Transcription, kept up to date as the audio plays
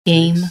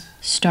Game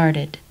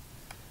started.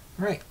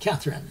 All right,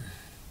 Catherine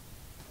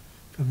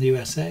from the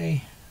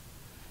USA.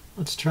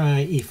 Let's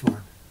try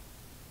e4.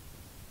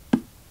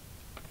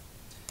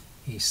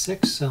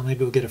 e6, so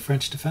maybe we'll get a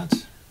French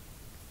defense.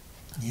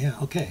 Yeah,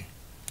 okay.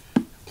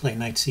 Play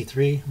knight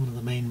c3, one of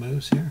the main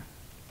moves here.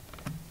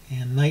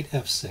 And knight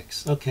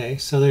f6. Okay,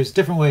 so there's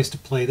different ways to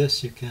play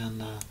this. You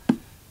can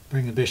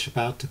bring the bishop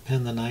out to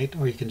pin the knight,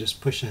 or you can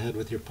just push ahead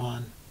with your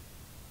pawn.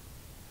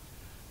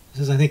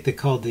 This is, I think they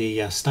called the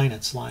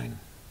Steinitz line.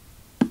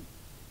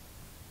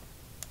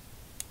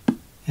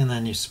 And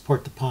then you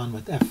support the pawn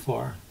with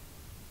f4.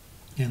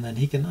 And then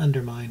he can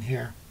undermine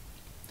here.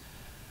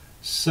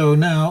 So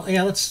now,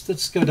 yeah,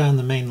 let's go down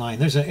the main line.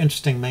 There's an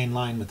interesting main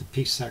line with the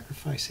piece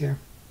sacrifice here.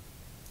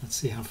 Let's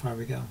see how far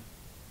we go.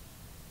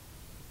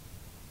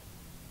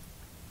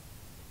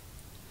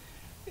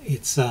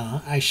 It's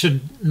I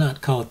should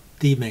not call it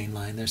the main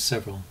line. There's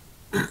several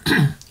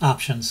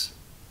options.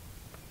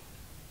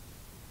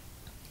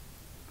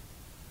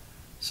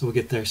 So we'll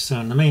get there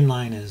soon. The main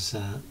line is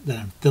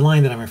the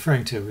line that I'm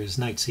referring to is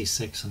knight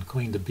c6 and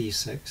queen to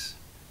b6,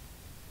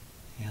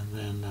 and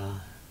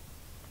then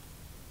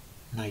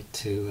knight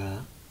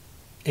to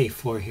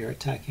a4 here,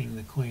 attacking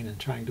the queen and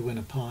trying to win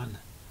a pawn.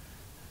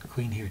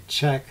 Queen here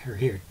check, or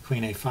here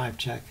queen a5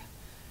 check,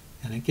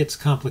 and it gets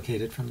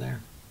complicated from there.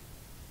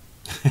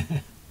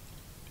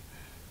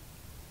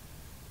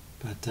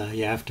 But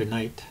yeah, after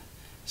knight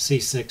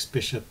c6,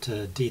 bishop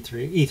to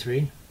d3,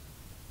 e3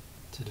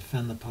 to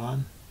defend the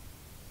pawn.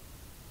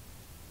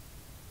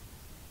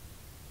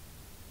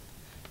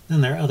 Then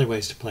there are other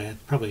ways to play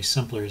it. Probably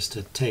simpler is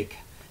to take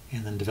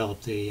and then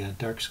develop the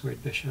dark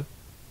squared bishop.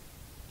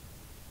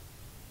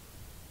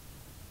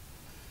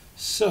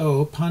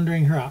 So,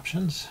 pondering her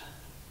options.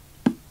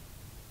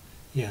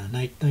 Yeah,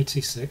 knight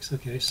c6.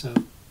 Okay, so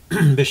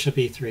bishop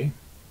e3.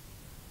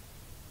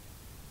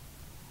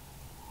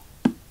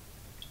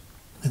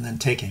 And then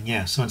taking,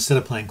 yeah. So instead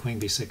of playing queen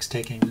b6,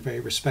 taking is a very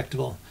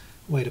respectable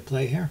way to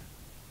play here.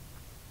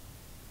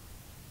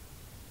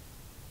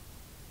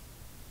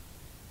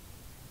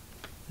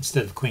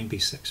 Instead of queen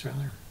b6,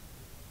 rather.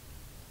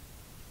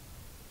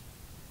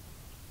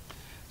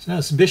 So now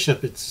this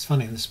bishop, it's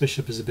funny, this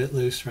bishop is a bit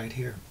loose right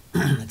here.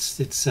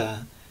 it's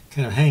kind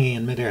of hanging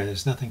in midair.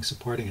 There's nothing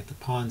supporting it. The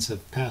pawns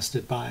have passed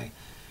it by,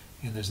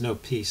 and there's no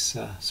piece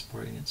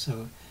supporting it.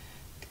 So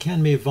it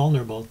can be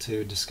vulnerable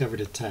to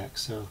discovered attack.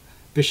 So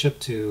bishop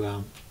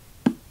to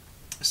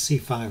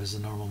c5 is a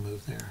normal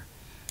move there.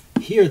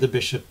 Here the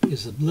bishop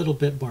is a little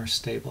bit more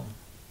stable.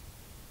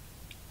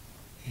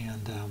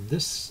 And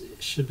this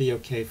should be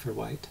okay for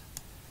white.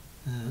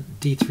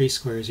 d3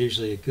 square is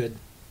usually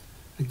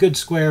a good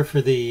square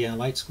for the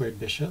light squared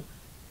bishop.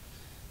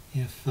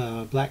 If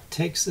black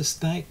takes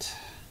this knight,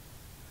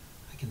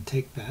 I can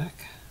take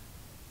back.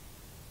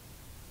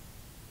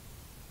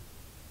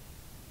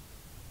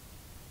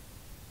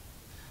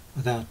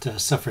 Without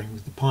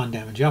suffering the pawn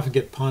damage. You often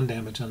get pawn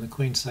damage on the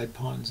queenside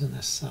pawns in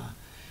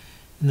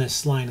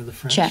this line of the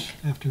French. Check.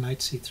 After knight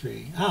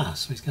c3. Ah,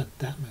 so he's got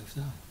that move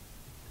though.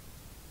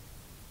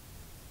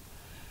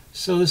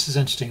 So this is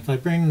interesting. If I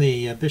bring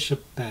the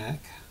bishop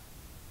back,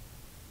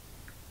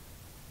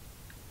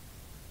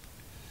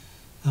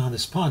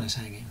 this pawn is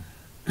hanging.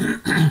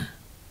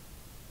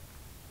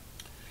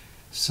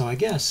 So I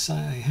guess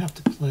I have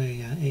to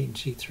play a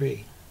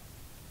g3.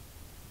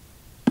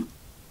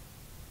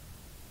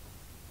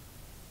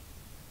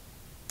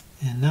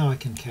 And now I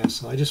can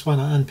castle. I just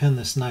want to unpin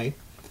this knight,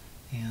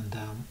 and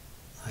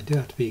I do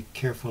have to be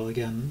careful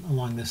again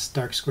along this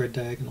dark squared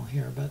diagonal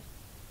here, but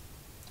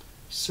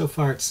so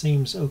far it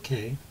seems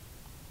okay.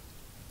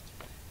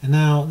 And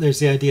now there's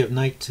the idea of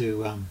knight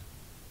to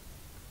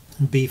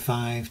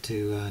b5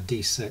 to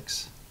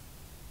d6.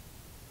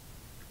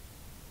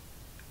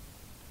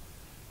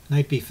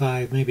 Knight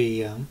b5,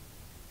 maybe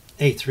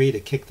a3 to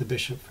kick the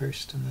bishop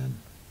first, and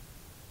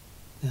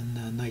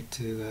then knight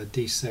to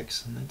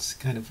d6, and it's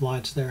kind of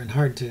lodged there and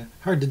hard to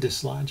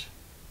dislodge,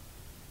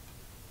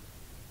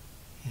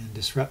 and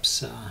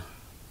disrupts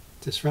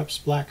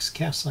black's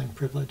castling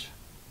privilege.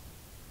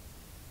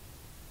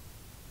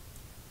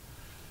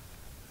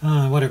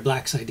 What are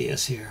black's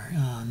ideas here?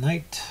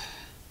 Knight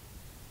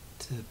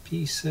to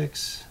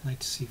b6, knight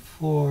to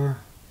c4,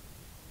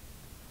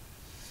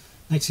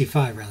 knight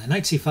c5 rather.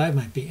 Knight c5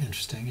 might be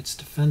interesting. It's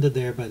defended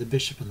there by the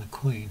bishop and the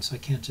queen, so I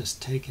can't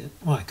just take it.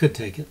 Well, I could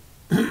take it.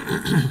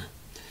 And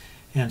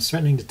it's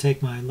threatening to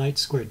take my light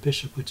squared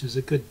bishop, which is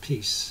a good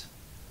piece.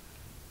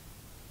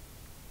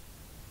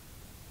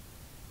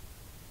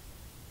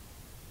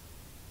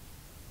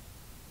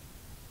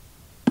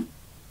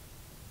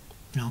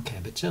 Okay,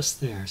 but just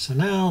there. So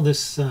now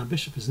this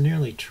bishop is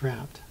nearly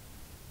trapped.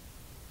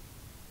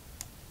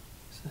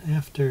 So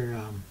after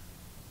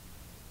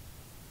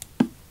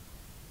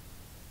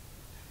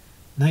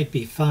knight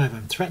b5,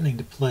 I'm threatening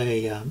to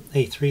play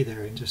a3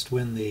 there and just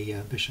win the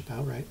bishop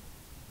outright.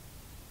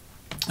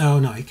 Oh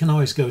no, he can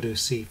always go to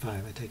c5.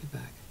 I take it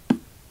back.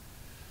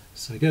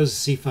 So he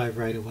goes to c5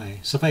 right away.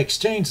 So if I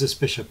exchange this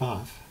bishop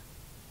off,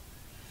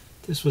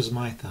 this was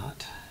my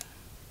thought.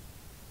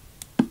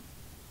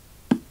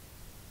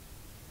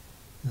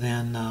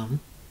 then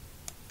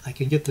I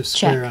can get the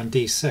square Check. on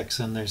d6,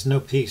 and there's no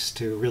piece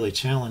to really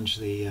challenge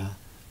the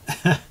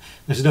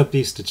there's no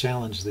piece to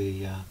challenge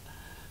the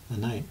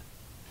knight,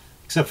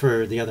 except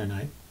for the other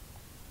knight.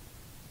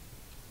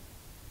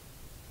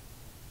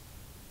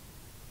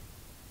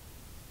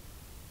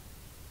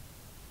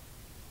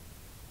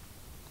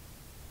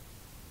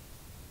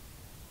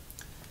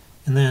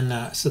 And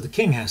then, so the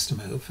king has to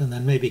move, and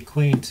then maybe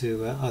queen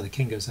to, oh, the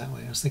king goes that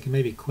way. I was thinking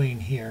maybe queen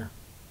here.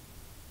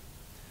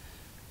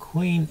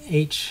 Queen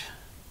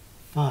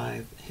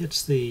h5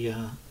 hits the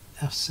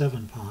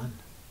f7 pawn.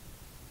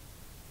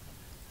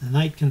 The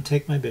knight can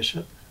take my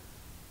bishop.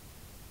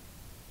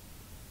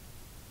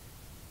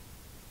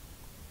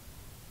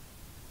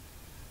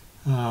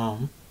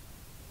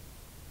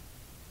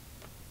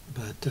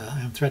 But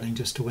I'm threatening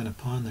just to win a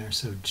pawn there,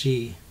 so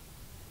g6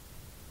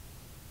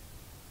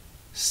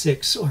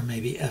 or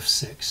maybe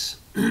f6.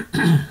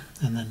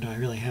 And then do I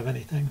really have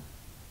anything?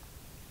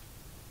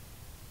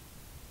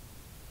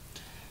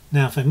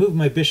 Now if I move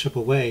my bishop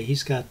away,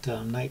 he's got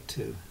knight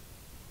to.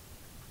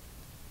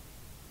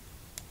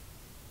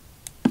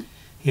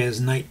 He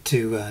has knight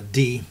to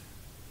d,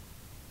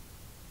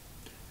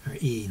 or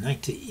e,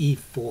 knight to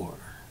e4.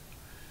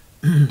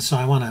 So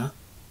I want to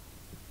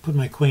put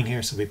my queen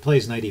here, so if he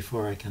plays knight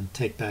e4, I can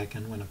take back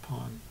and win a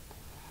pawn.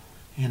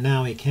 And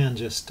now he can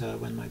just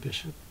win my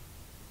bishop.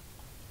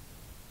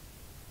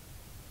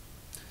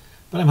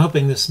 But I'm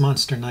hoping this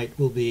monster knight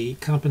will be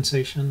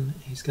compensation.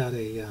 He's got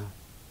a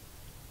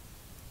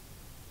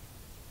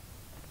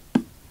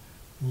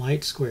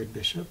light squared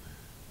bishop.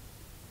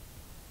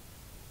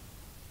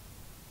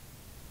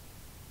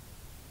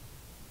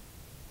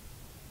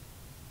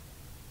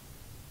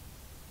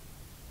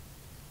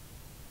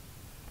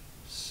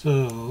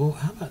 So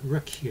how about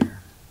rook here?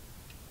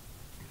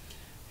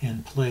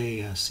 And play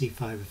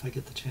c5 if I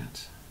get the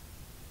chance.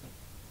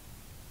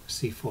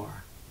 c4.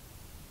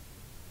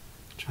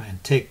 Try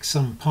and take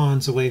some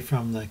pawns away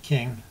from the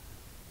king.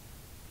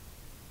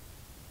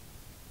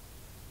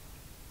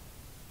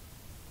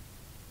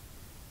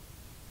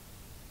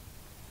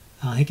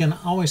 He can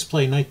always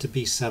play knight to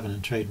b7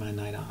 and trade my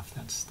knight off.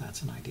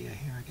 That's an idea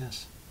here, I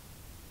guess.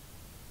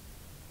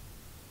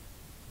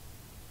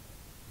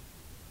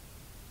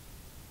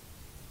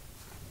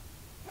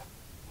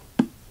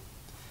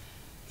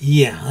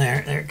 Yeah,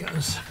 there it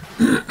goes.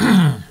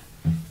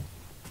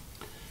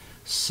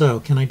 So,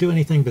 can I do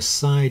anything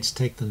besides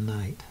take the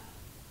knight?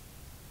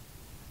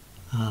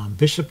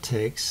 Bishop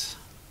takes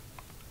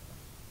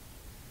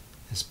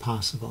is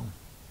possible.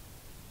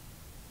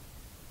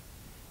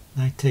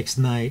 Knight takes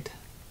knight.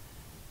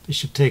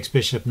 Bishop takes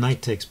bishop.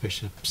 Knight takes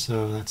bishop.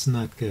 So that's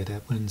not good.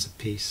 That wins a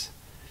piece.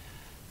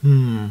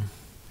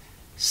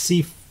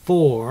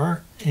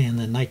 C4, and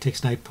then knight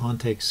takes knight, pawn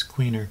takes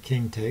queen, or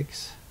king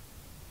takes.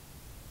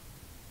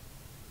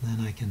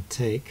 Then I can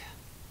take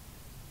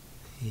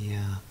the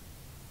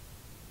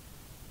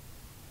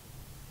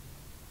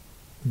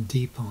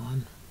d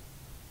pawn.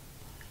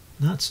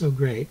 Not so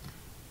great.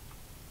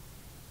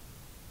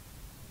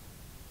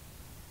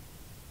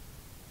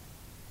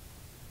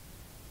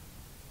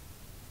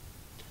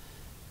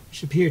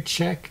 Bishop here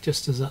check,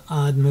 just as an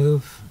odd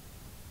move.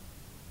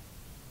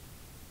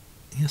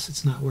 Yes,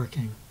 it's not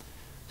working.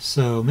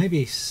 So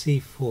maybe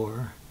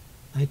c4.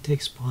 Knight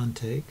takes, pawn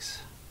takes.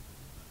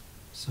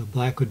 So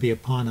black would be a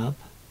pawn up.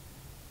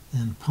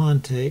 Then pawn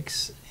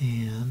takes,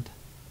 and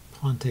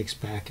pawn takes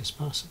back is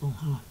possible,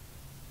 huh?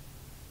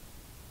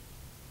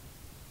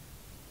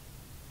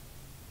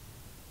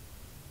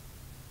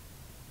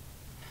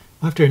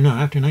 After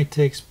knight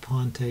takes,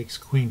 pawn takes,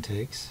 queen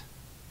takes,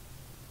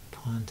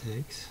 pawn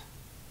takes.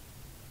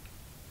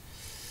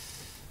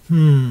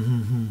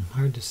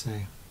 Hard to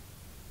say.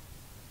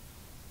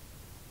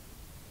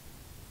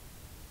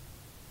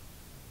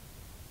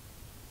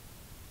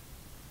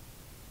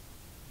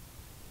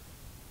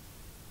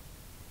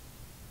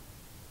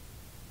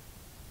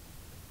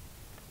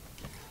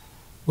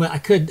 Well, I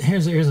could,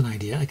 here's an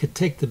idea. I could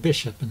take the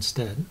bishop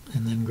instead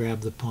and then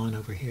grab the pawn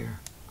over here.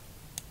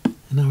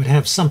 And I would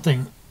have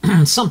something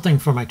something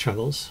for my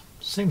troubles.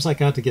 Seems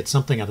like I ought to get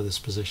something out of this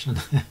position.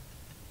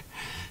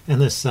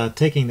 And this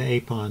taking the a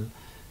pawn,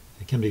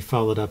 it can be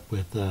followed up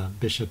with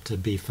bishop to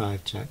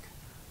b5 check.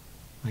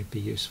 Might be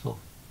useful.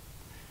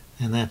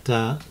 And that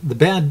the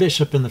bad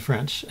bishop in the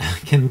French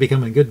can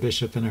become a good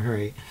bishop in a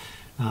hurry.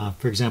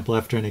 For example,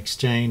 after an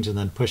exchange and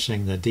then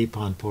pushing the d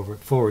pawn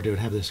forward, it would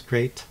have this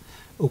great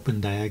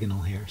open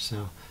diagonal here.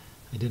 So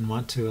I didn't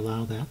want to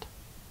allow that.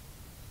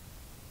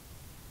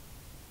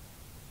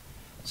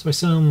 So I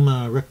assume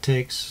rook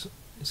takes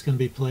is going to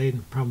be played,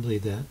 and probably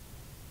the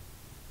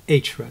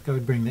h rook. I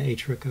would bring the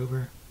h rook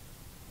over.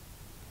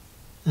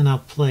 And I'll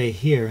play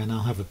here, and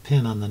I'll have a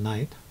pin on the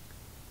knight.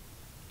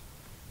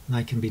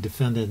 Knight can be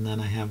defended, and then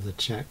I have the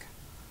check.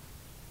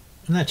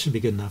 And that should be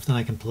good enough. Then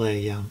I can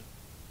play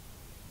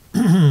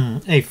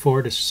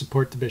a4 to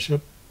support the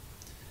bishop.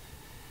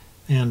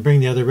 And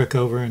bring the other rook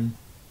over and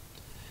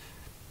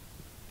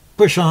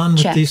push on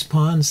with these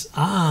pawns.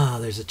 Ah,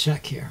 there's a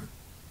check here.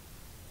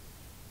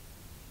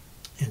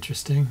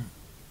 Interesting.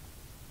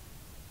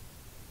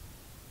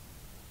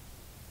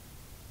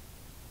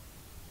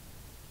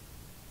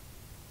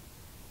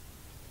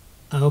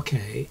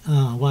 Okay,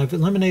 well, I've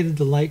eliminated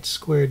the light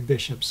squared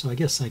bishop, so I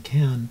guess I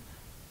can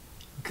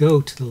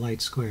go to the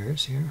light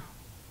squares here.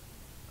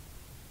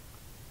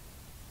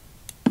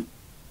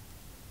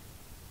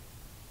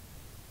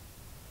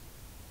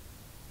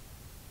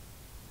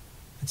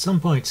 At some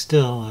point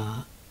still,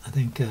 I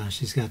think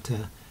she's got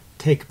to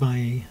take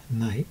my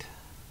knight.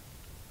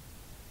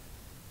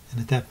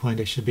 And at that point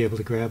I should be able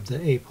to grab the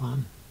A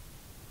pawn.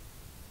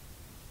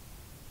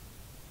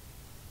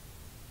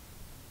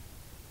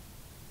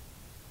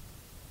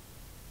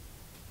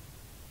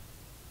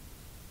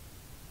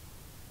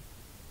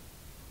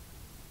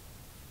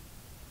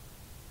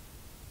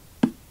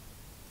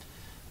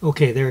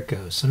 Okay, there it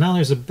goes. So now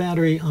there's a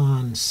battery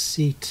on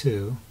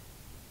C2.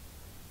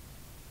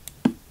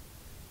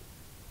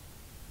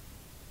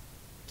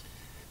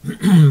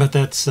 But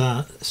that's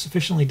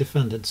sufficiently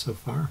defended so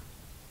far.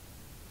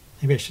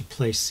 Maybe I should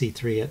play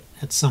C3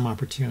 at some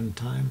opportune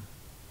time.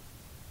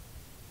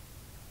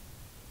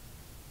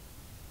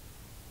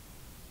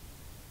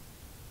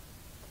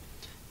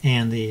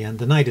 And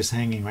the knight is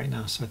hanging right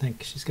now, so I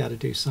think she's got to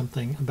do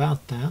something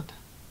about that.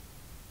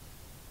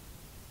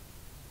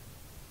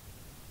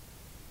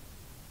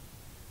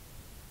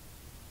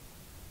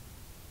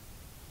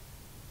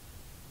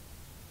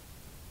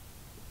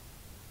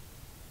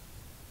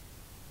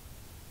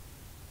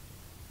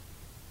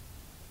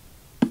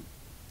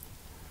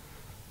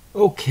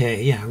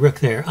 Okay, yeah, rook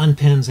there.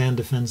 Unpins and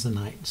defends the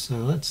knight. So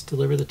let's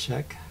deliver the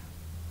check.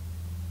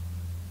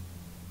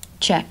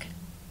 Check.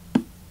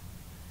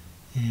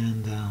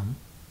 And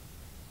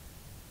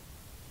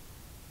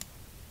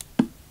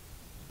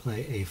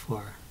play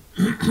A4.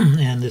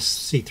 And this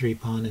C2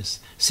 pawn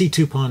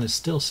is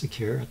still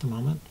secure at the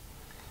moment.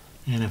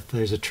 And if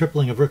there's a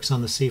tripling of rooks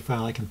on the C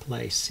file, I can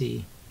play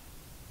C3.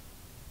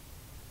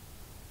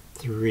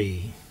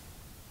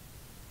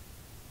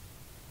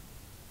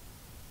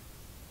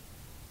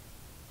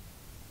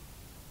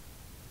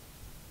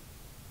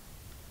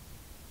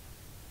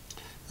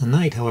 The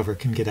knight, however,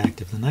 can get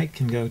active. The knight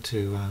can go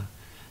to,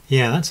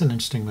 yeah, that's an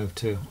interesting move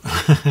too.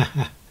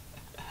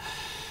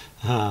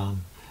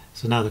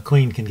 So now the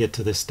queen can get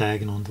to this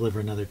diagonal and deliver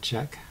another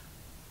check.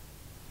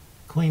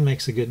 Queen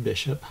makes a good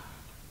bishop.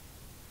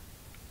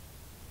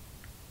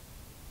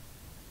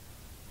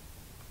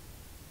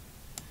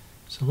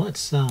 So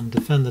let's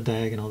defend the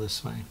diagonal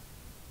this way.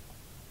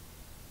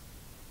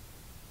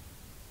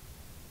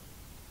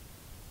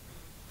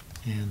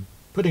 And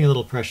putting a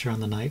little pressure on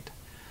the knight.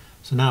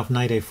 So now if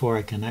knight A4,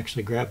 I can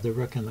actually grab the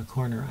rook in the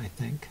corner, I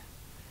think.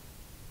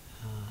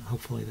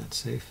 Hopefully that's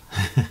safe.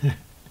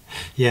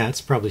 Yeah,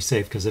 it's probably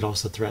safe because it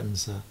also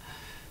threatens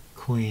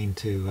queen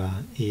to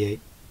E8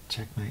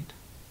 checkmate.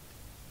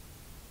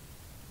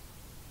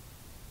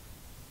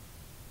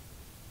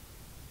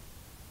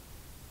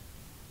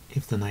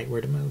 If the knight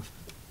were to move.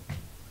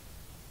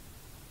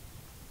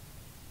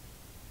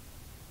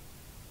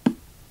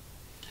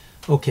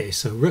 Okay,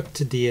 so rook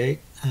to D8,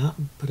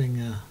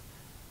 putting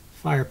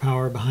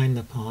firepower behind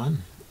the pawn,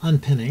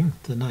 unpinning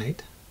the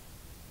knight.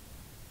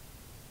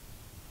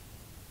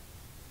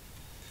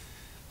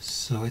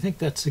 So I think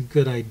that's a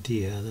good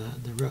idea,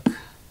 the rook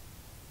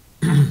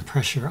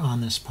pressure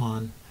on this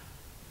pawn.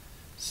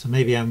 So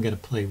maybe I'm going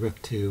to play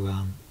rook to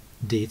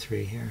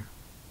D3 here.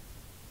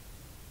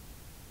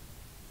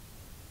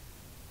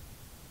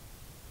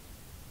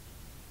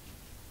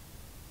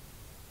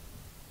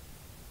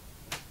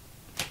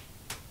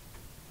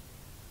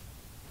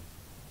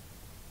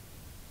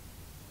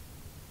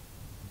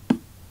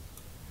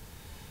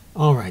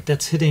 All right,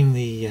 that's hitting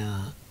the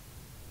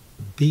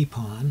B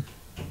pawn.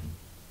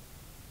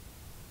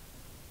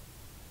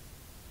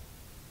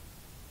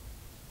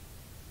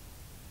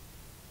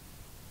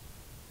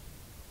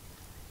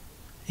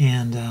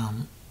 And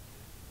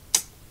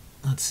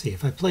let's see,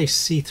 if I play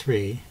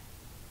C3,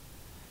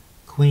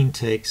 queen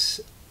takes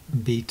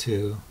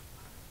B2,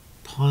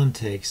 pawn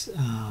takes,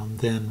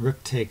 then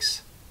rook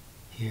takes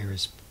here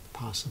is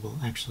possible.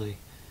 Actually,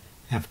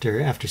 after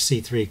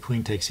C3,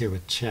 queen takes here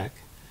with check.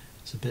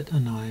 It's a bit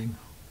annoying.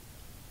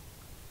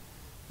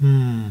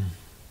 Okay,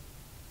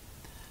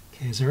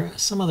 is there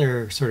some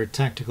other sort of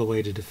tactical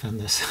way to defend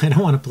this? I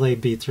don't want to play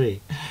B3.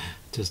 It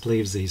just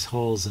leaves these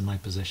holes in my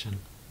position.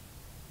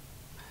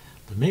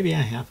 But maybe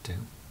I have to.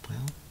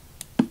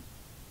 Well,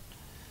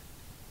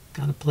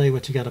 gotta play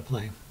what you gotta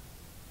play.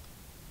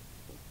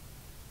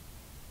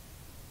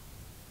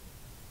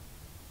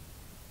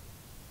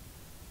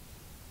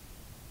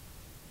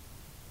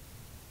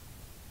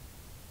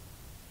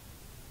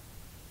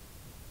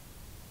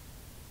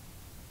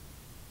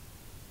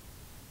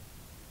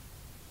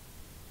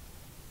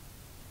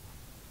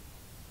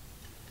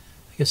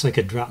 I guess I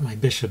could drop my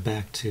bishop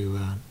back to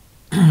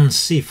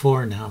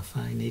C4 now if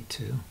I need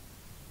to.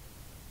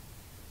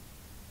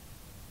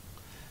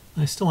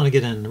 I still want to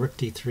get in rook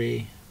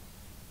D3.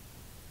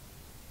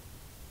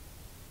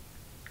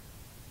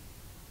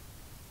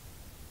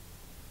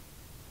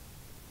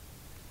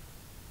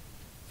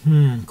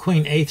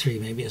 Queen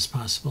A3 maybe is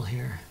possible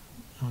here.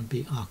 That would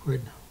be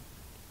awkward.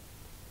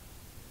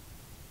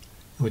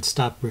 It would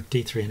stop rook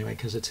D3 anyway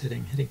because it's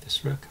hitting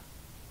this rook.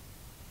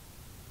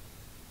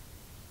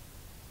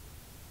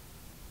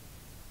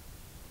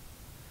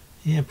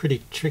 Yeah,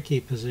 pretty tricky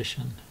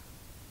position.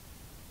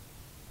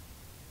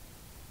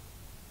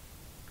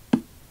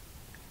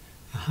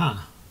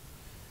 Aha.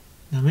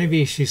 Now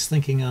maybe she's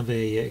thinking of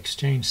a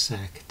exchange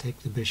sack. Take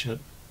the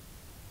bishop.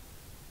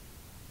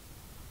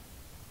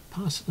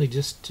 Possibly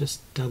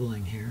just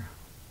doubling here.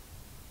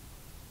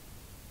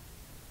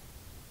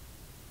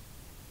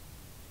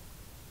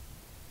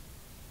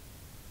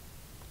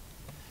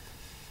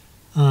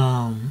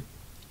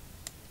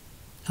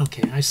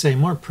 Okay, I say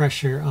more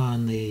pressure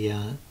on the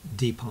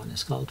d-pawn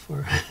is called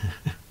for.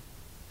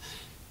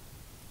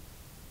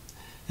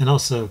 And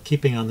also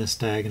keeping on this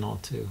diagonal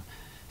to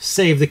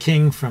save the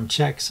king from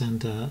checks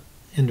and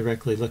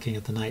indirectly looking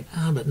at the knight.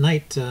 But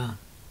knight,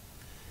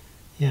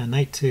 yeah,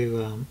 knight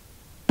to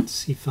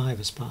c5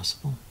 is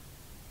possible.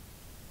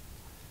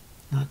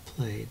 Not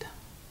played.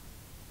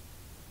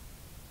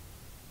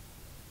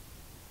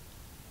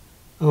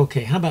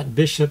 Okay, how about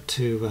bishop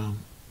to...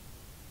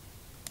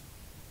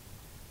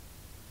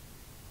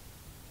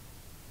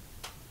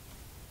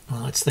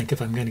 well, let's think if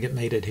I'm going to get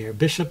mated here.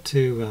 Bishop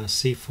to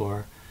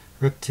c4,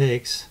 rook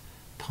takes,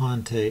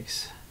 pawn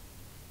takes,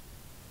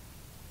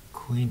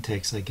 queen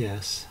takes, I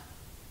guess.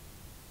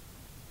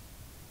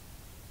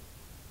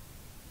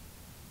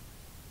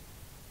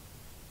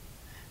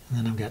 And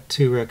then I've got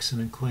two rooks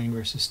and a queen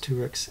versus two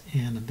rooks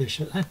and a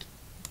bishop.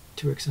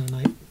 Two rooks and a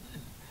knight.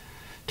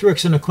 Two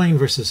rooks and a queen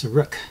versus a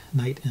rook,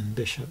 knight and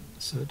bishop.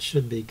 So it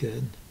should be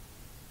good,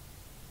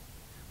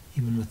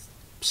 even with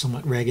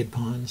somewhat ragged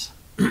pawns.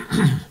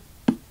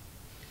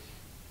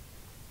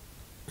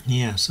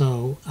 Yeah,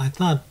 so I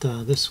thought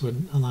this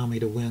would allow me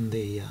to win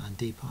the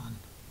d-pawn.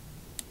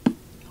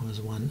 That was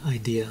one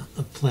idea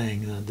of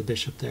playing the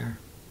bishop there.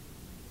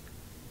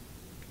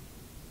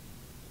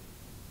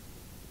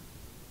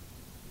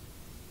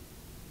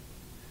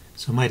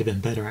 So it might have been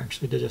better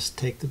actually to just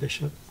take the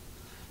bishop.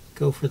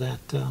 Go for that.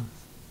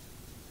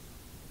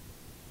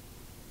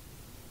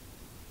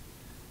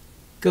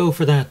 Go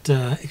for that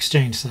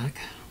exchange sack.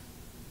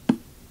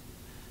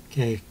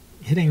 Okay,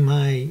 hitting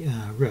my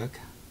rook.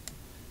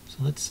 So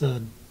let's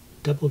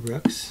double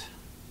rooks,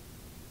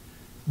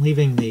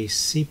 leaving the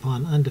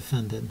c-pawn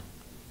undefended.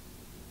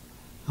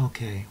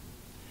 Okay,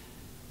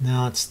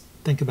 now let's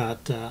think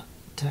about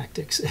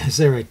tactics. Is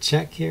there a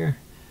check here?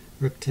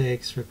 Rook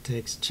takes,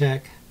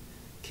 check.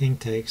 King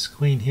takes,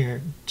 queen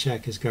here,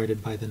 check is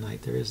guarded by the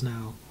knight. There is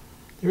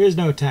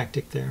no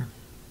tactic there.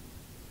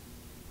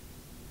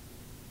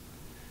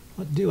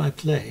 What do I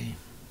play?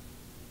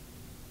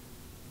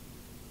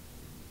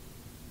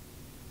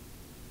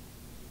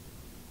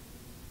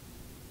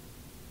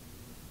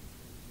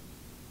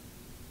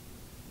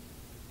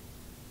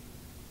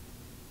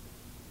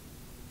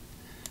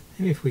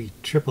 Maybe if we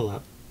triple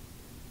up.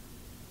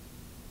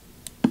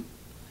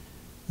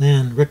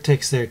 Then rook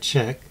takes there,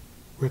 check.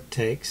 Rook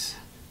takes.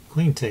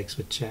 Queen takes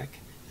with check.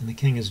 And the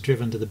king is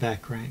driven to the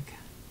back rank.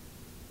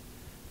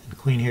 And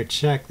queen here,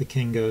 check. The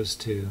king goes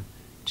to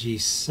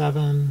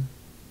g7.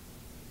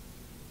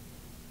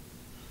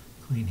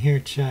 Queen here,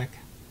 check.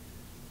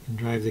 And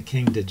drive the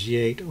king to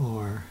g8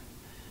 or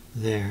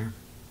there.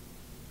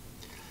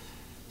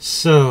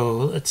 So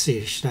let's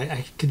see.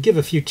 I could give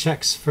a few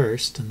checks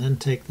first and then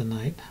take the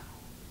knight.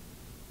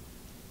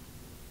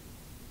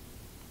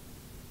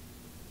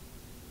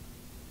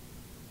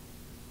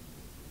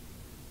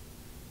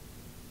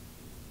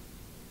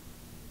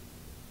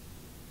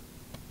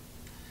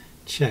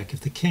 Check. If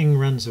the king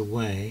runs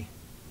away,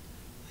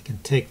 I can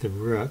take the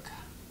rook.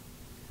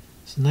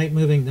 So knight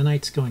moving, the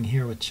knight's going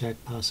here with check,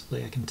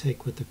 possibly. I can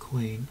take with the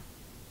queen.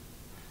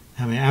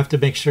 I mean, I have to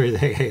make sure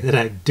that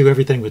I do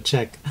everything with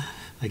check.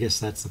 I guess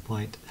that's the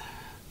point.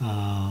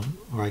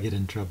 Or I get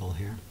in trouble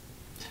here.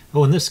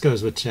 Oh, and this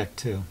goes with check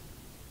too.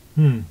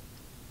 Oh,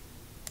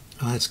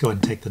 let's go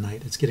ahead and take the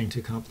knight. It's getting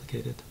too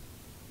complicated.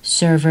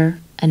 Server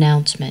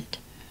announcement.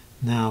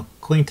 Now,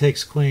 queen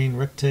takes queen,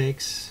 rook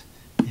takes,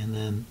 and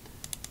then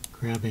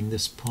grabbing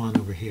this pawn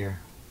over here.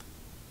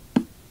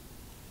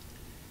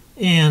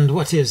 And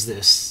what is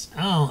this?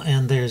 Oh,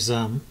 and there's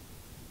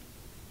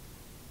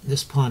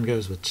this pawn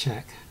goes with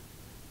check.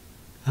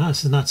 Oh,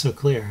 this is not so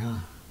clear, huh?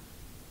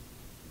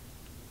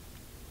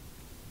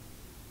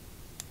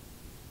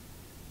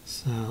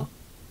 So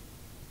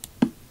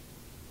I'm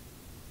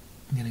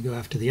going to go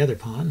after the other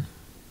pawn.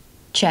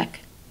 Check.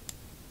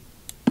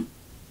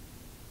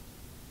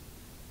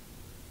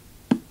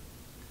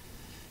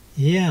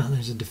 Yeah,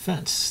 there's a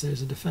defense.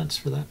 There's a defense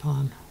for that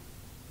pawn.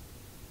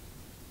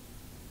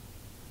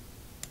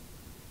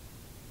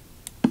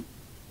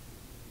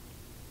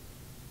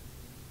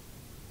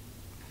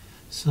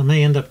 So it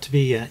may end up to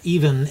be an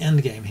even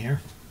endgame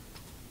here.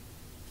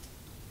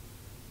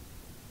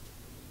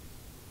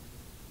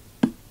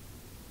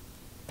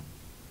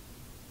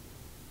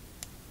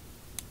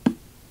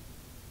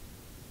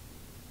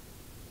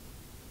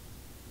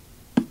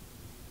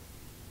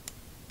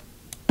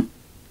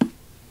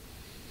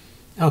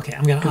 Okay,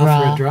 I'm going to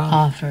offer a draw.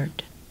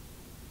 Offered.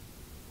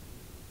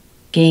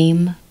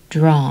 Game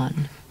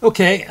drawn.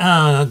 Okay,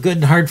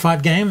 good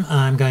hard-fought game.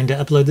 I'm going to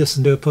upload this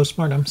and do a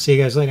postmortem. See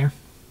you guys later.